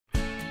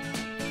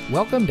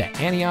Welcome to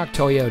Antioch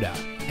Toyota,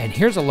 and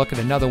here's a look at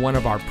another one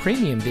of our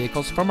premium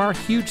vehicles from our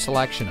huge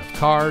selection of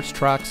cars,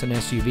 trucks, and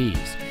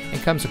SUVs,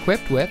 and comes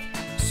equipped with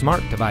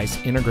smart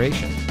device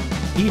integration,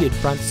 heated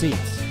front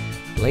seats,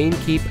 lane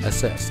keep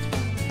assist,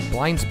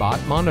 blind spot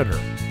monitor,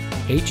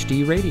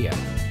 HD radio,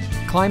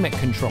 climate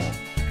control,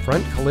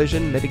 front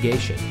collision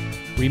mitigation,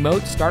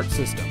 remote start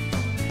system,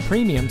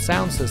 premium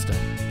sound system,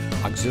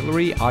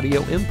 auxiliary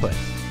audio input,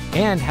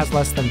 and has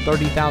less than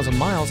 30,000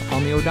 miles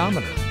on the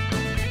odometer.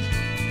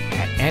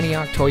 At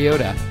Antioch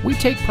Toyota, we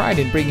take pride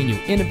in bringing you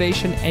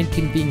innovation and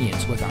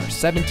convenience with our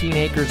 17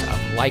 acres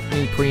of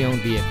like-new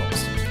pre-owned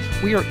vehicles.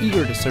 We are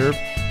eager to serve,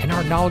 and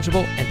our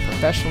knowledgeable and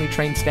professionally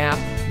trained staff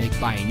make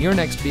buying your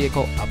next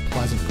vehicle a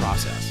pleasant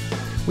process.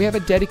 We have a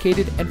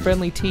dedicated and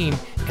friendly team,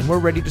 and we're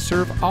ready to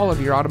serve all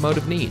of your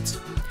automotive needs.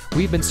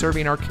 We've been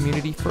serving our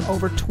community for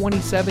over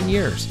 27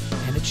 years,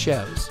 and it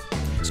shows.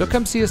 So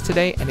come see us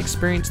today and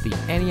experience the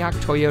Antioch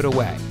Toyota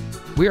way.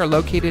 We are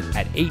located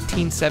at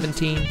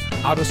 1817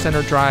 Auto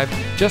Center Drive,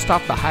 just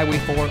off the Highway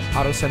 4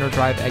 Auto Center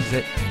Drive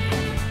exit in